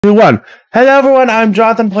Two, one. Hello everyone, I'm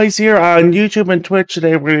Jonathan Place here on YouTube and Twitch.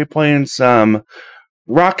 Today we're going to be playing some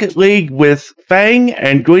Rocket League with Fang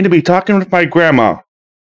and going to be talking with my grandma.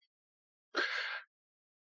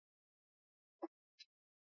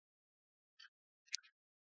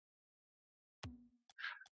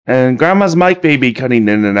 And grandma's mic may be cutting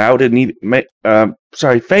in and out.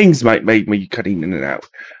 Fang's mic may be cutting in and out.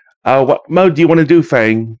 What mode do you want to do,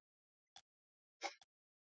 Fang?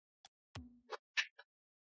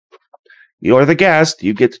 You're the guest,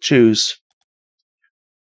 you get to choose.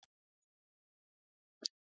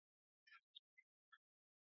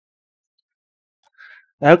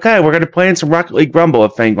 Okay, we're going to play in some Rocket League Rumble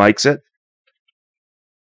if Fang likes it.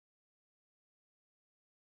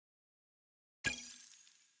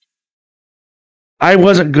 I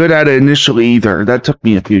wasn't good at it initially either. That took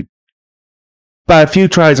me by a few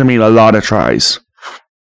tries, I mean a lot of tries.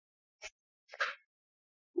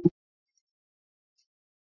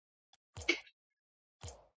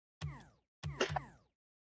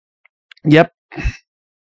 Yep.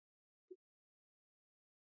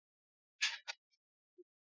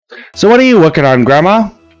 So what are you working on,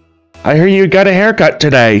 Grandma? I hear you got a haircut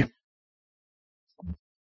today.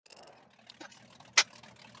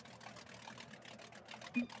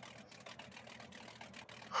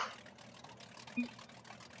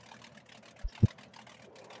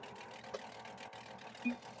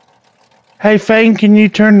 Hey, Fang, can you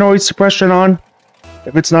turn noise suppression on?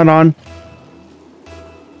 If it's not on.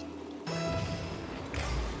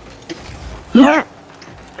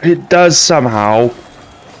 It does somehow.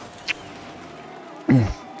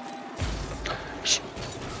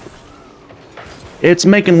 It's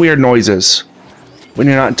making weird noises when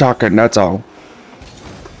you're not talking, that's all.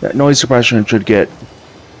 That noise suppression should get.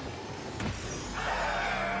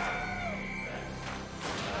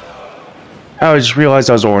 Oh, I just realized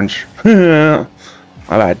I was orange. My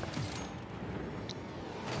bad.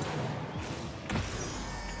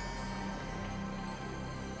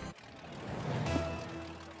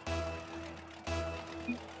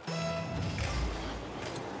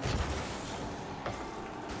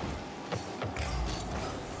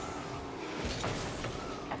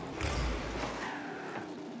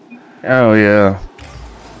 Oh, yeah.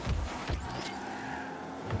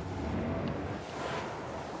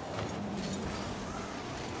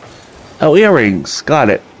 Oh, earrings. Got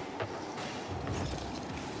it.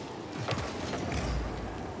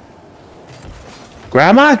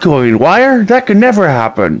 Grandma going wire? That could never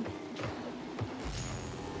happen.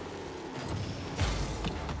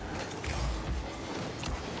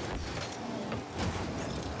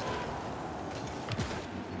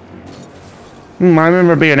 I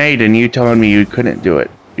remember being 8 and you telling me you couldn't do it.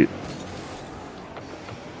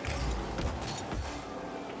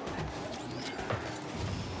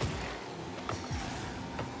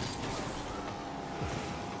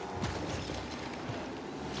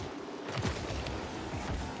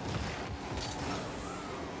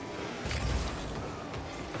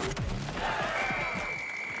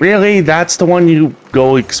 Really? That's the one you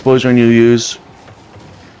goal explosion you use?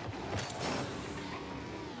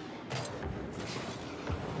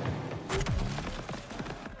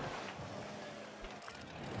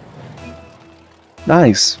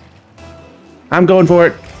 Nice. I'm going for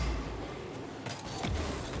it.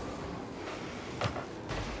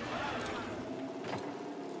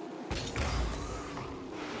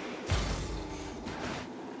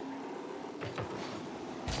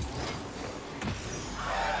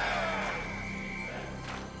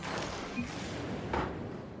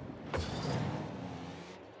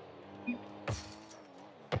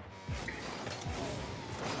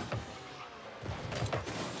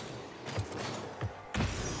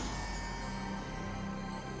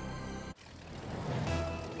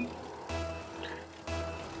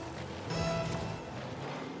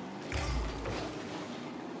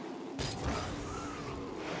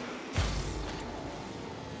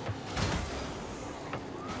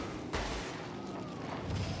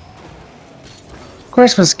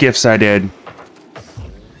 Christmas gifts I did.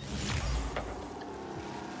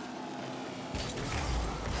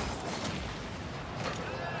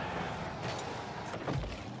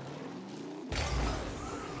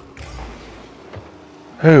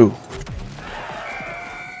 Who?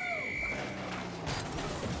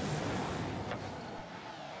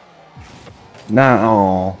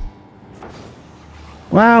 No.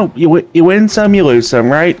 Well, you win some, you lose some,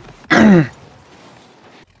 right?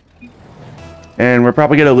 And we're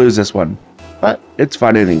probably gonna lose this one. But it's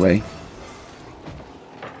fun anyway.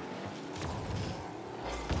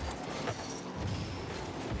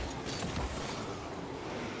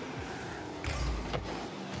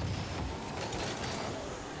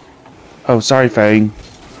 Oh, sorry, Fang.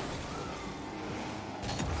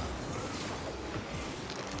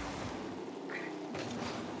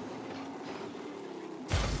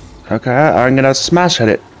 Okay, I'm gonna smash hit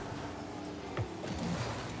it.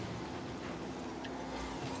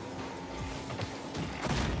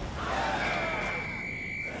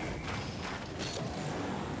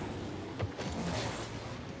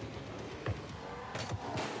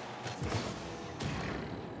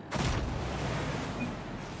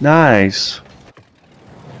 Nice.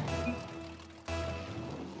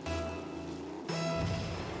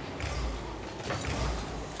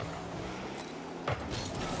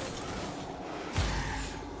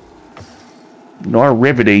 Nor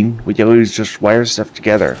riveting. We can always just wire stuff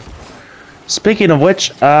together. Speaking of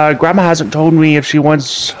which, Grandma hasn't told me if she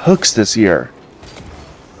wants hooks this year.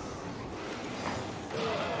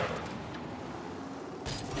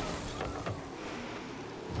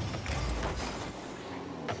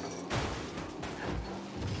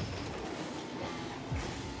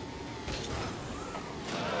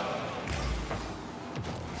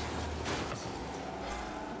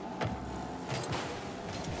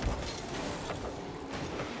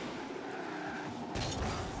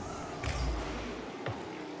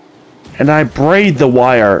 And I braid the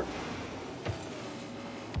wire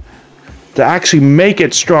to actually make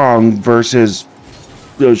it strong versus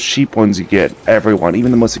those cheap ones you get. Everyone,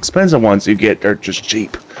 even the most expensive ones you get, are just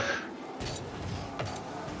cheap.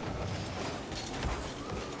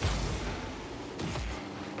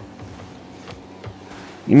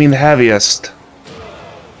 You mean the heaviest?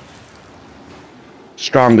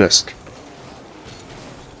 Strongest.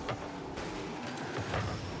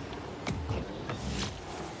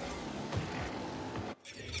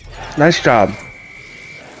 Nice job.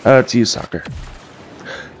 It's you, soccer.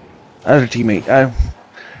 Other teammate.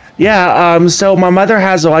 Yeah, so my mother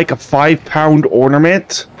has like a 5-pound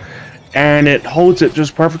ornament, and it holds it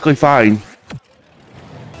just perfectly fine.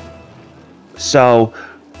 So,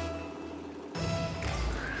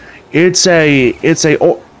 it's a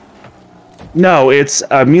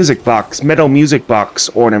a music box, metal music box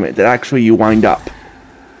ornament that actually you wind up.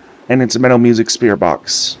 And it's a metal music spear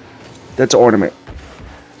box. That's an ornament.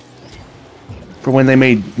 For when they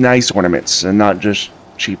made nice ornaments and not just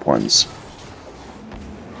cheap ones.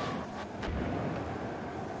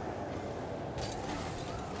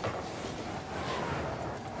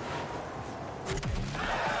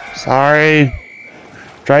 Sorry.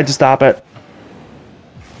 Tried to stop it.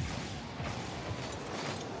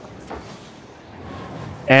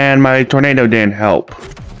 And my tornado didn't help.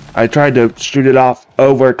 I tried to shoot it off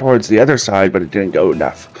over towards the other side, but it didn't go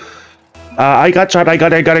enough. I got shot. I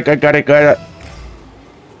got it.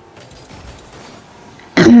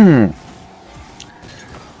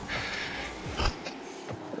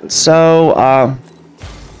 So,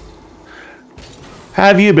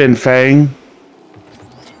 have you been, Fang?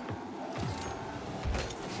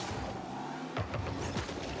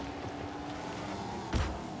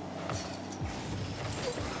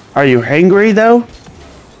 Are you hangry, though?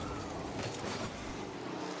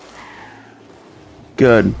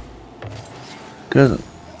 Good. Good.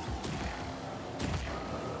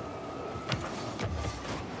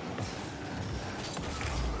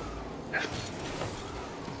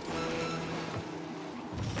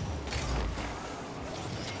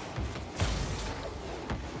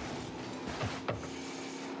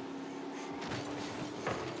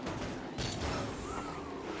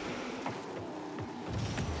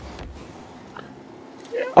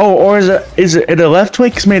 Oh, or is it a left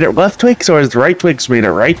Twix made at left Twix, or is the right Twix made at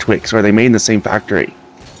right Twix, or are they made in the same factory?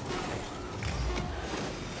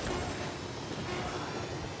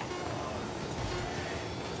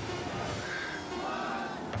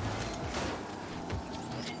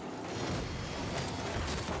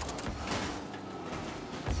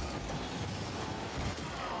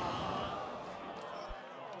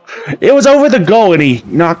 It was over the goal, and he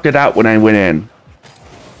knocked it out when I went in.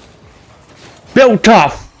 Build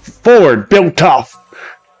tough! Forward, build tough!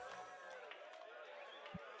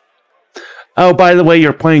 Oh, by the way,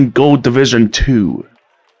 you're playing Gold Division 2.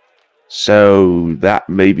 So, that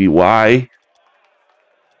may be why.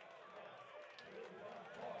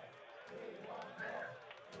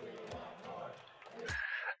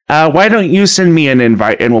 Why don't you send me an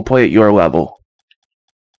invite and we'll play at your level?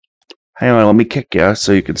 Hang on, let me kick you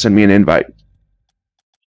so you can send me an invite.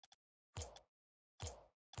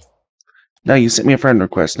 No, you sent me a friend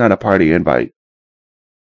request, not a party invite.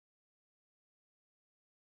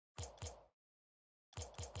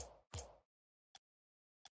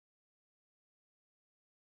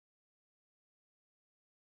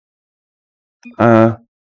 There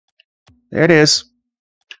it is.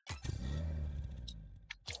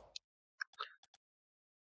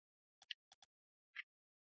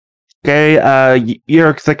 Okay,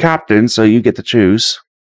 you're the captain, so you get to choose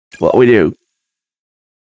what we do.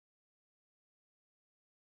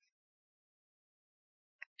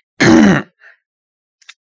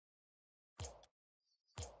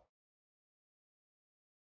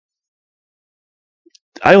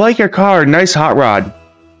 I like your car. Nice hot rod.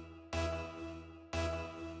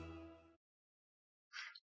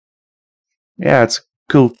 Yeah, it's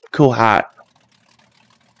cool hat.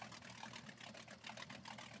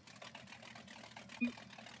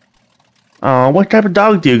 What type of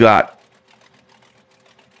dog do you got?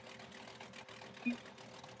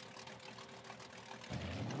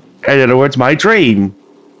 In other words, my dream.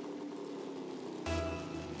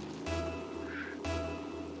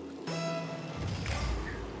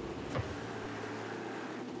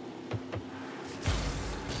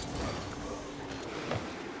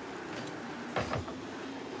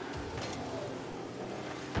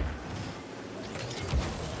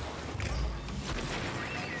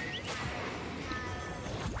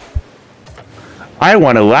 I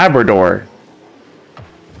want a Labrador.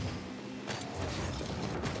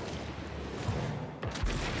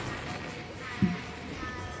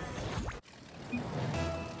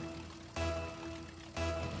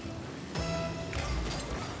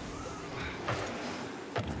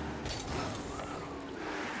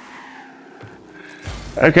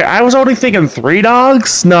 Okay, I was only thinking 3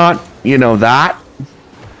 dogs, not, you know, that.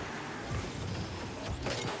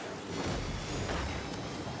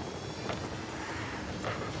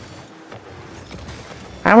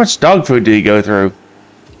 How much dog food do you go through?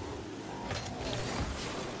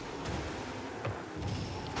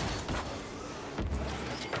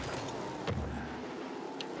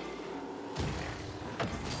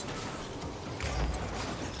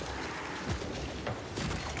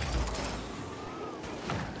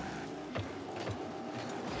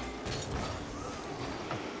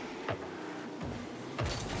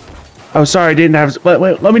 Oh, sorry, I didn't have...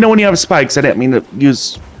 Wait, let me know when you have spikes. I didn't mean to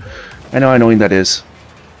use... I know how annoying that is.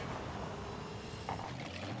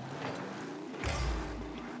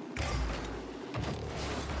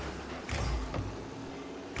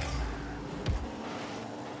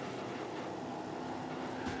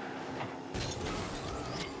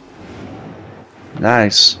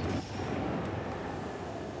 Nice.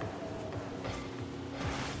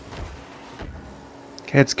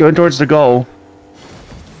 Okay, it's going towards the goal.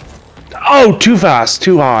 Oh, too fast,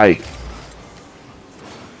 too high.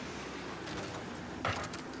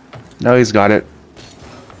 No, he's got it.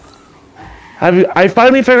 I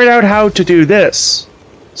finally figured out how to do this.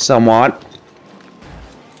 Somewhat.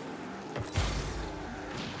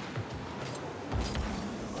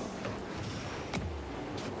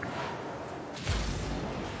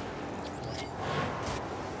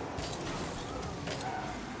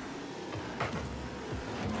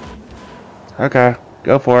 Okay,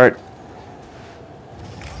 go for it.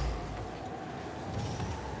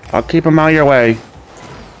 I'll keep them out of your way.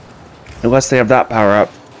 Unless they have that power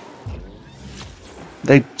up.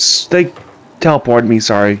 They teleported me,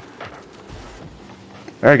 sorry.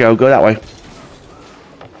 There you go that way.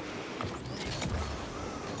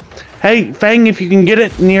 Hey, Fang, if you can get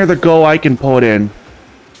it near the goal, I can pull it in.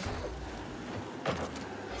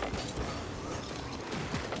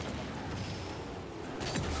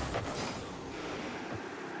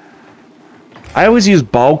 I always use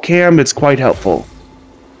ball cam, it's quite helpful.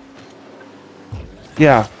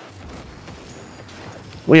 Yeah.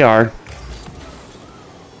 We are.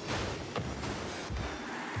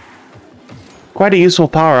 Quite a useful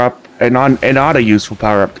power-up, and not a useful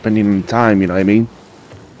power-up, depending on the time, you know what I mean?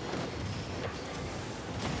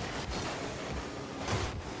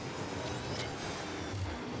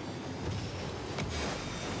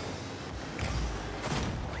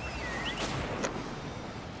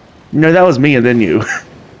 No, that was me and then you.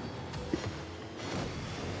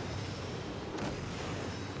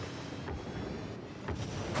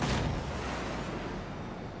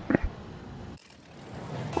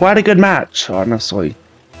 Quite a good match, honestly.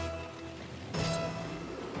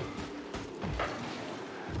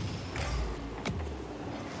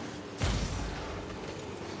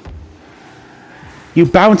 You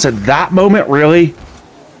bounce at that moment, really?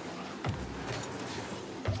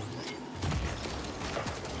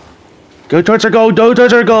 Go towards our goal, go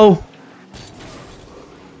towards our goal!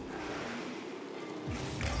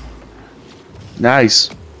 Nice.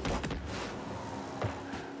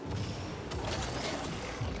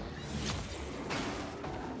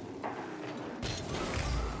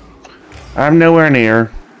 I'm nowhere near.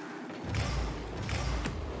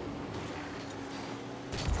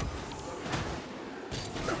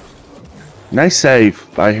 Nice save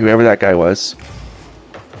by whoever that guy was.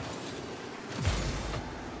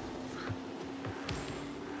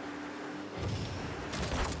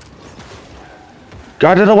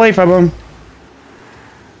 Got it away from him.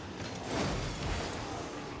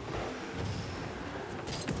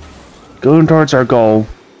 Going towards our goal.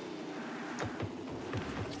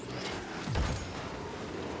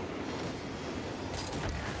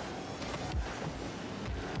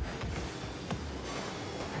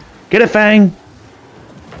 Get it, Fang!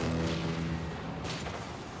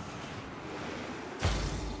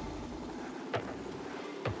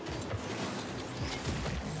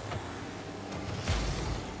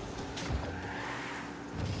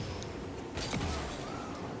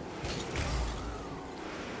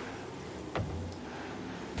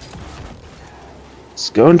 It's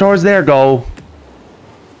going towards their goal.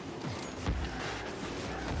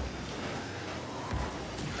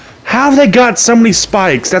 How have they got so many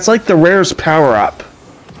spikes? That's like the rarest power-up.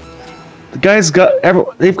 The guys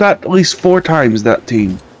they've got at least 4 times that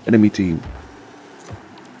team, enemy team.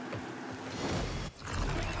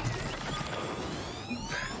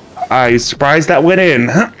 I'm surprised that went in.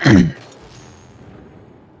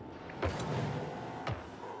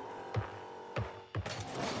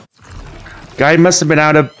 Guy must have been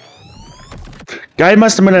out of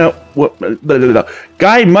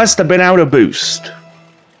boost.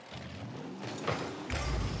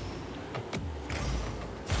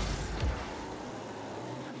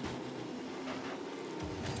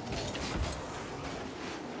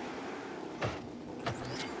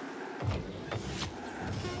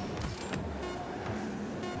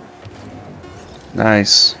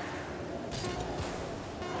 Nice.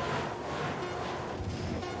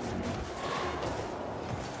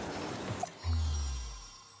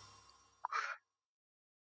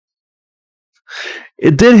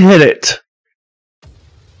 It did hit it.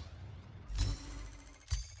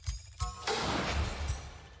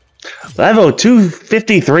 Level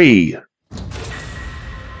 253.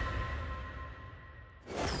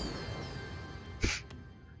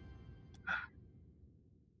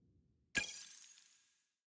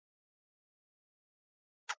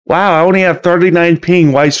 Wow, I only have 39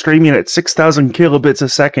 ping while streaming at 6,000 kilobits a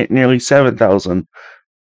second, nearly 7,000.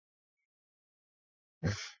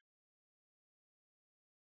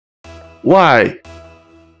 Why?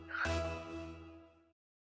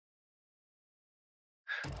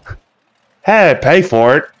 Hey, pay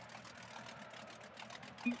for it.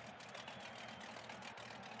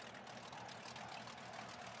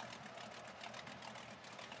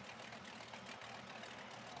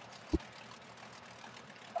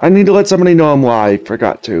 I need to let somebody know I'm live.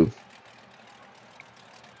 Forgot to.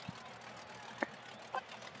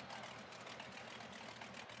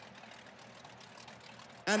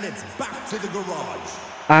 And it's back to the garage.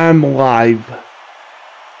 I'm live.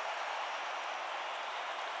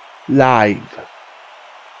 Live.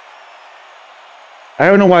 I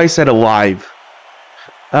don't know why I said alive.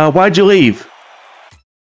 Why'd you leave?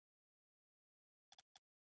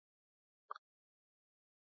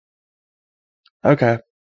 Okay.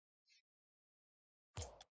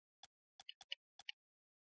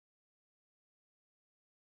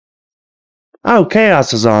 Oh,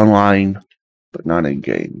 Chaos is online, but not in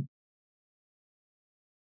game.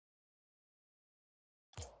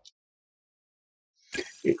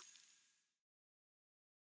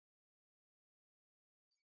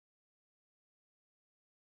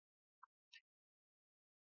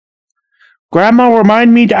 Grandma,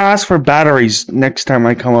 remind me to ask for batteries next time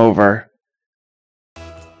I come over.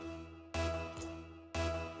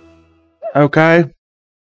 Okay.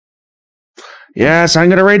 Yes, I'm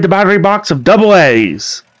gonna raid the battery box of double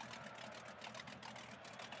A's.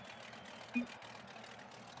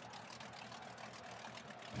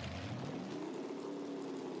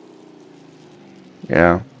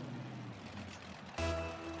 Yeah.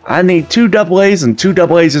 I need 2 double A's and 2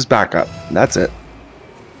 double A's as backup. That's it.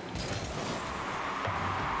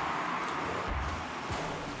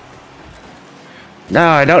 No,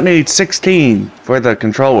 I don't need 16 for the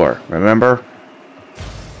controller, remember?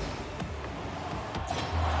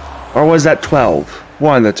 Or was that 12?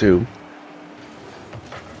 One of the two.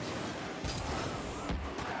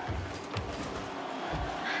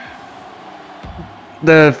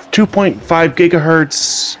 The 2.5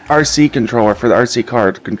 gigahertz RC controller for the RC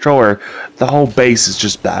card controller, the whole base is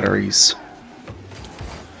just batteries.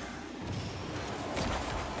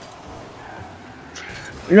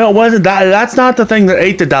 You know, it wasn't that. That's not the thing that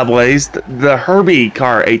ate the double A's. The Herbie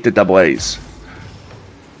car ate the double A's.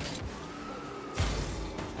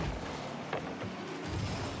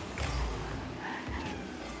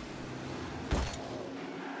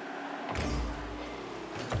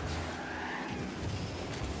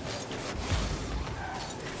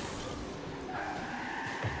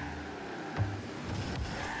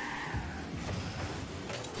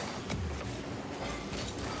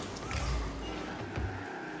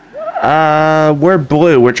 We're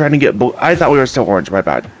blue. We're trying to get blue. I thought we were still orange. My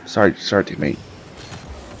bad. Sorry, teammate.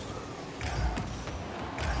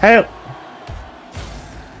 Hey.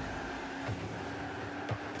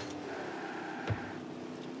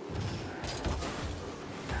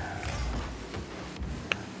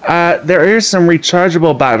 There is some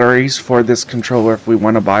rechargeable batteries for this controller if we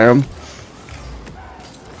want to buy them.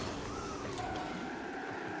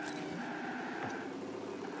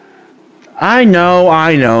 I know.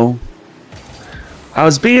 I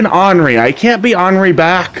was being ornery. I can't be ornery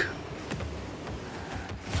back.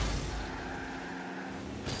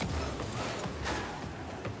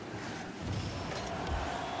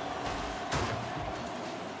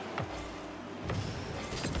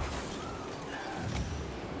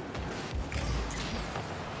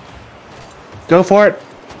 Go for it.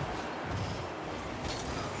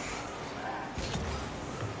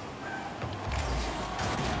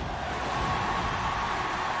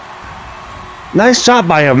 Nice shot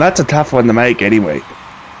by him. That's a tough one to make anyway.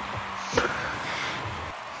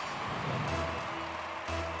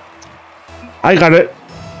 I got it.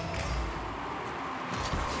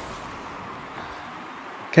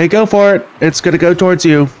 Okay, go for it. It's gonna go towards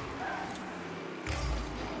you.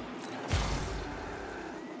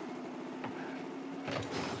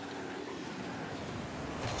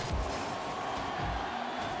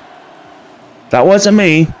 That wasn't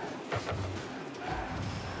me.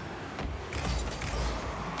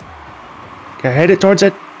 Okay, head it towards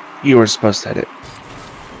it. You were supposed to hit it.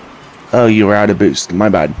 Oh, you were out of boost. My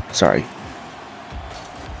bad. Sorry.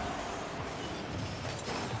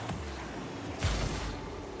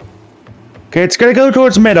 Okay, it's gonna go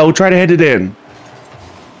towards middle. Try to hit it in.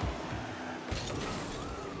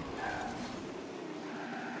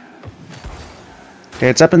 Okay,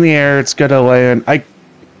 it's up in the air. It's gonna land.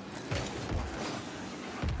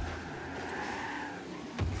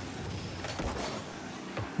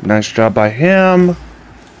 Nice job by him.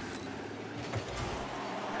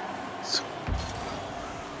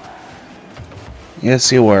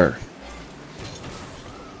 Yes, you were.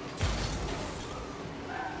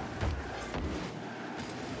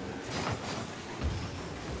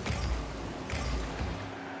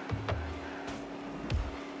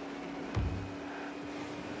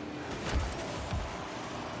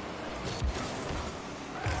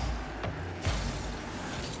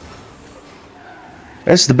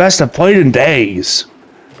 That's the best I've played in days.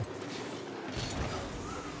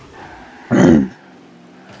 Okay,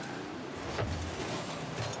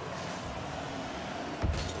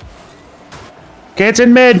 it's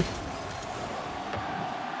in mid.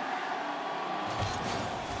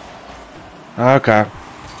 Okay.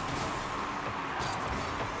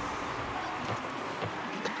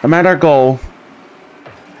 I'm at our goal.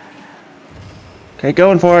 Okay,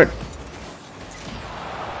 going for it.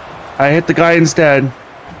 I hit the guy instead.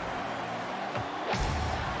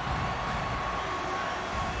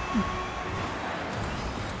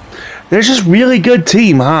 They're just really good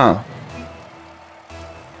team, huh?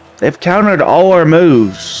 They've countered all our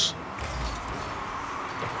moves.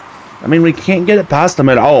 I mean, we can't get it past them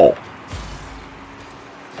at all.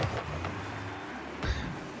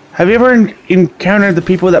 Have you ever encountered the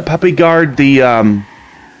people that puppy guard the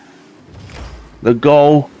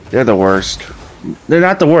goal? They're the worst. They're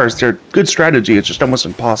not the worst. They're good strategy. It's just almost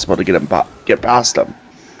impossible to get past them.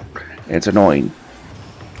 And it's annoying.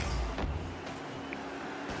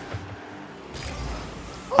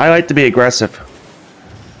 I like to be aggressive.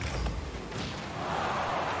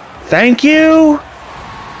 Thank you.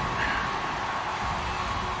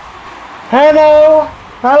 Hello,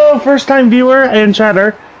 first time viewer and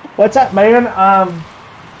chatter. What's up, man?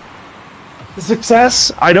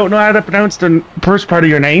 Success. I don't know how to pronounce the first part of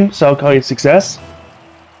your name, so I'll call you Success.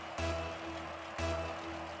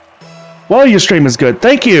 Well, your stream is good.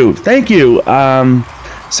 Thank you.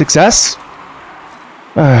 Success.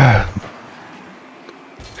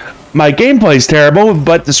 My gameplay's terrible,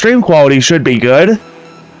 but the stream quality should be good.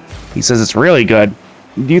 He says it's really good.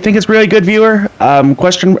 Do you think it's really good, viewer?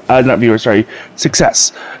 Not viewer, sorry.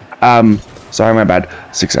 Success. Sorry, my bad.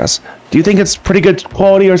 Success. Do you think it's pretty good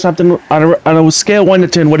quality or something? On a scale 1 to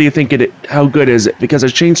 10, what do you think how good is it? Because I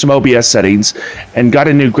changed some OBS settings and got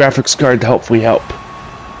a new graphics card to hopefully help.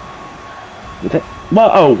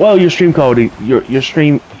 Well, your stream quality, your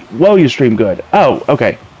stream good. Oh,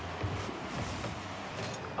 okay.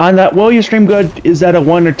 On that, you stream good, is that a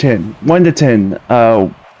 1 or 10? 1 to 10,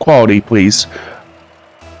 quality, please.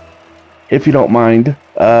 If you don't mind.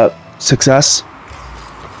 Success.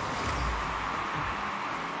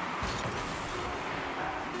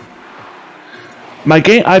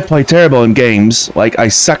 I play terrible in games. Like, I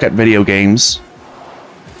suck at video games.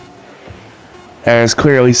 as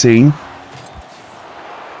clearly seen.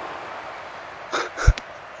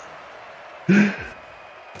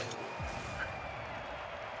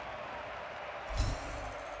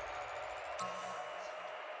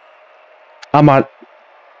 I'm on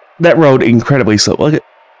that road incredibly slow. Look at,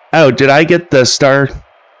 oh, did I get the star?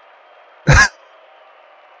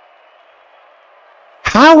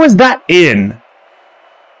 How was that in?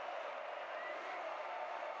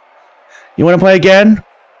 You want to play again?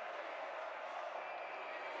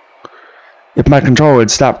 If my controller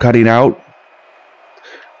would stop cutting out.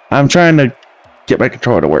 I'm trying to get my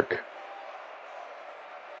controller to work.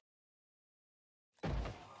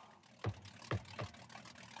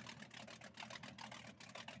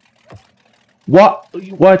 What?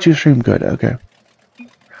 Watch your stream good, okay.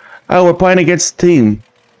 Oh, we're playing against the team.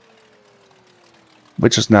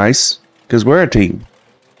 Which is nice, because we're a team.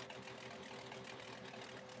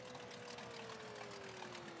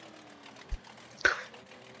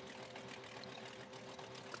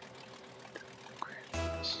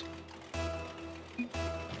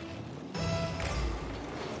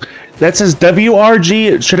 That says WRG,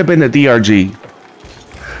 it should have been a DRG.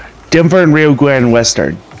 Denver and Rio Grande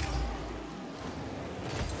Western.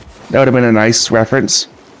 That would have been a nice reference.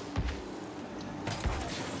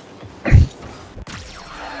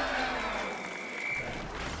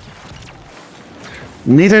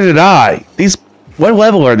 Neither did I. These, what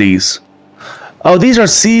level are these? Oh, these are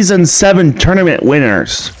Season 7 tournament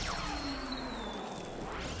winners.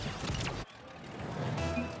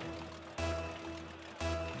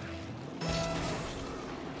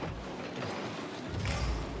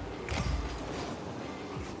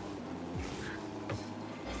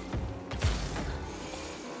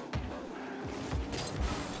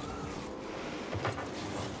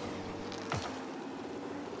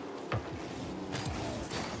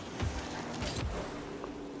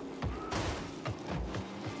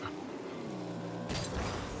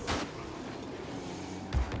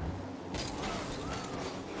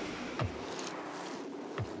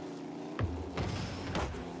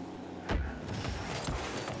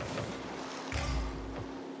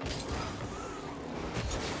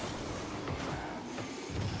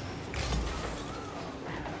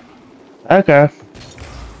 Okay.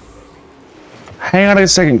 Hang on a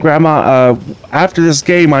second, Grandma. After this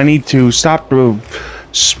game, I need to stop the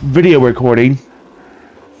video recording.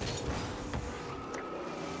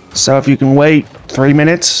 So if you can wait 3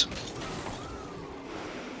 minutes.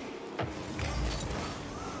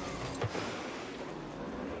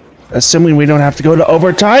 Assuming we don't have to go to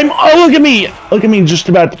overtime. Oh, look at me! Look at me just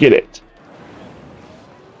about to get it.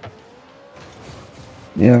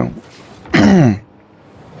 Yeah.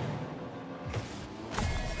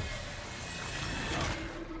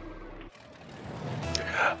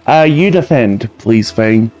 You defend, please,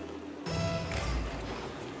 Fang.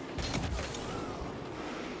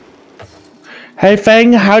 Hey,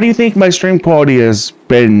 Fang, how do you think my stream quality has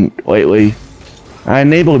been lately? I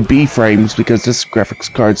enabled B-frames because this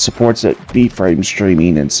graphics card supports it B-frame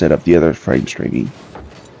streaming instead of the other frame streaming.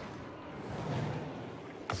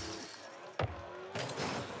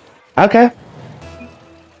 Okay.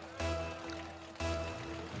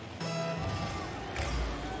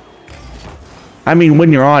 I mean,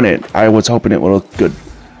 when you're on it, I was hoping it would look good.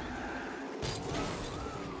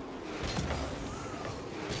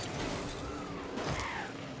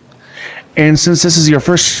 And since this is your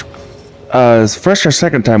first or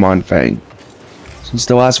second time on Fang, since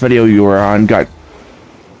the last video you were on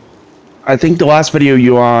I think the last video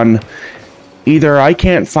you were on, either I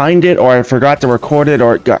can't find it, or I forgot to record it,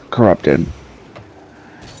 or it got corrupted.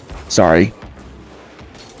 Sorry.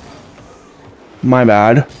 My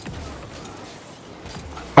bad.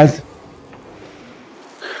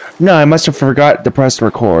 No, I must have forgot to press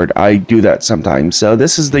record. I do that sometimes. So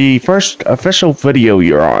this is the first official video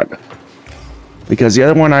you're on. Because the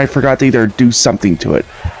other one I forgot to either do something to it.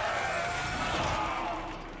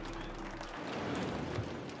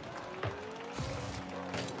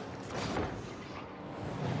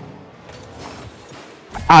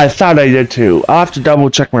 I thought I did too. I'll have to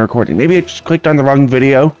double check my recording. Maybe I just clicked on the wrong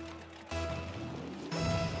video.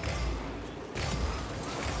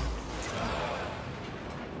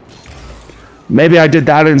 Maybe I did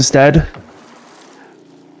that instead.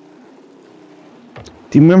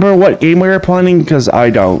 Do you remember what game we were playing? Because I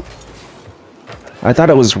don't. I thought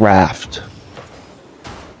it was Raft.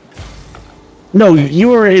 No, you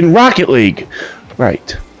were in Rocket League.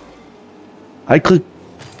 Right. I clicked.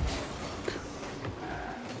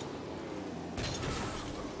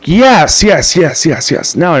 Yes.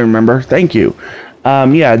 Now I remember. Thank you.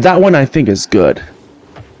 Yeah, that one I think is good.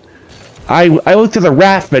 I looked at the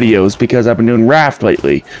raft videos because I've been doing raft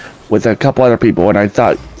lately with a couple other people, and I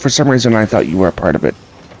thought, for some reason, I thought you were a part of it.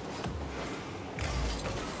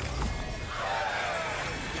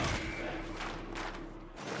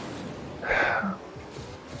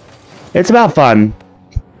 It's about fun.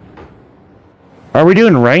 Are we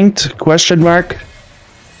doing ranked? Question mark.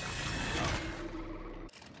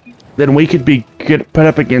 Then we could get put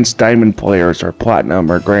up against diamond players or platinum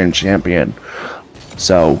or grand champion.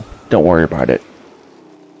 So don't worry about it.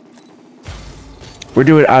 We're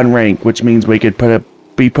doing unranked, which means we could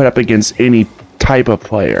be put up against any type of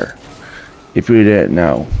player. If you didn't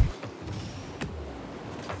know.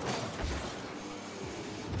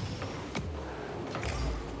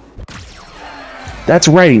 That's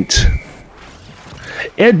ranked.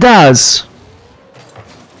 It does.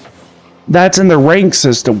 That's in the rank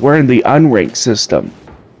system. We're in the unranked system.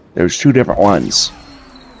 There's two different ones.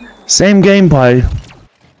 Same gameplay.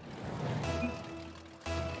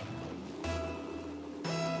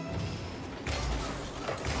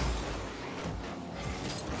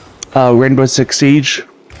 Rainbow Six Siege.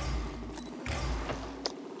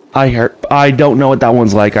 I don't know what that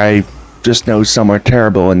one's like. I just know some are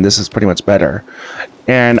terrible, and this is pretty much better.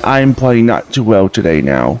 And I'm playing not too well today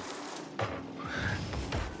now.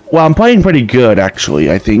 Well, I'm playing pretty good,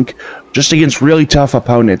 actually, I think. Just against really tough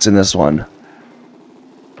opponents in this one.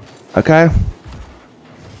 Okay?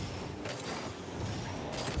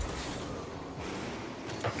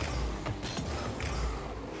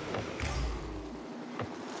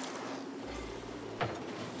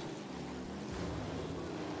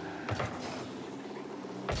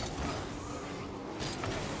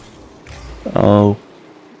 Oh.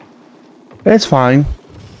 It's fine.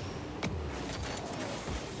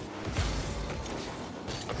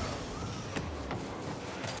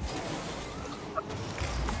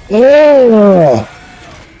 Oh.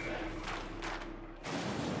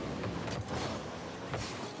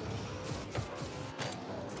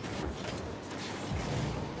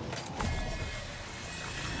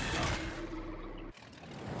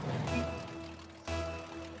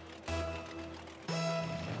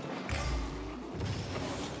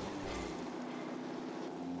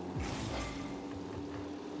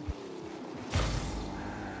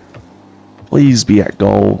 Please be at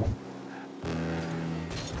goal.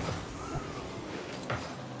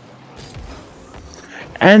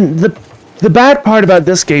 And the bad part about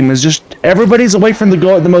this game is just everybody's away from the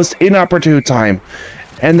goal at the most inopportune time.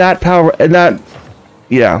 And that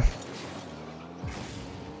yeah.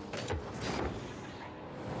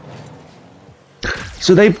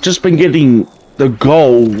 So they've just been getting the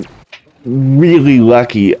goal really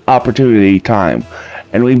lucky opportunity time.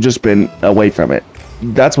 And we've just been away from it.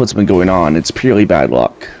 That's what's been going on. It's purely bad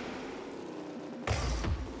luck.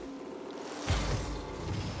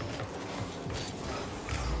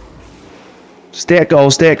 Stay at goal,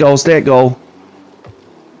 stay at goal, stay at goal.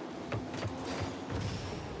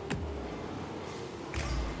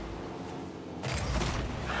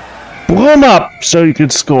 Blow him up so you can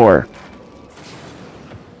score.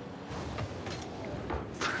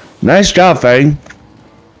 Nice job, Fang.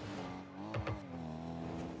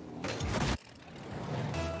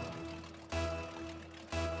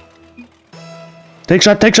 Take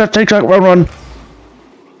shot, take shot, take shot, run, run.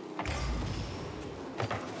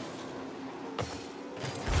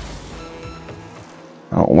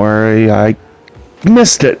 Don't worry, I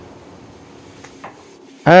missed it.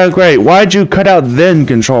 Oh, great. Why'd you cut out then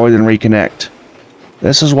controller and reconnect?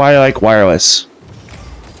 This is why I like wireless.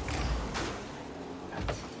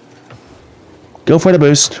 Go for the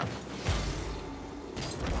boost.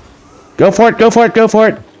 Go for it, go for it, go for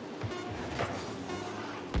it.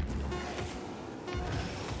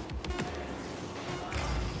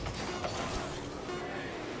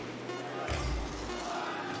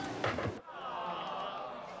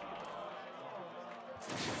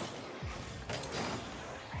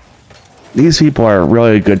 These people are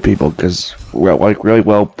really good people because we're like really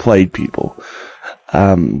well played people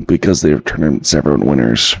because they've turned several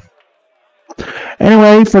winners.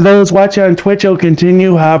 Anyway, for those watching on Twitch, it'll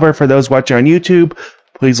continue. However, for those watching on YouTube,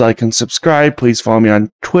 please like and subscribe. Please follow me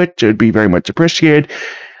on Twitch. It would be very much appreciated.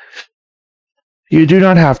 You do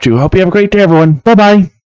not have to. Hope you have a great day, everyone. Bye-bye.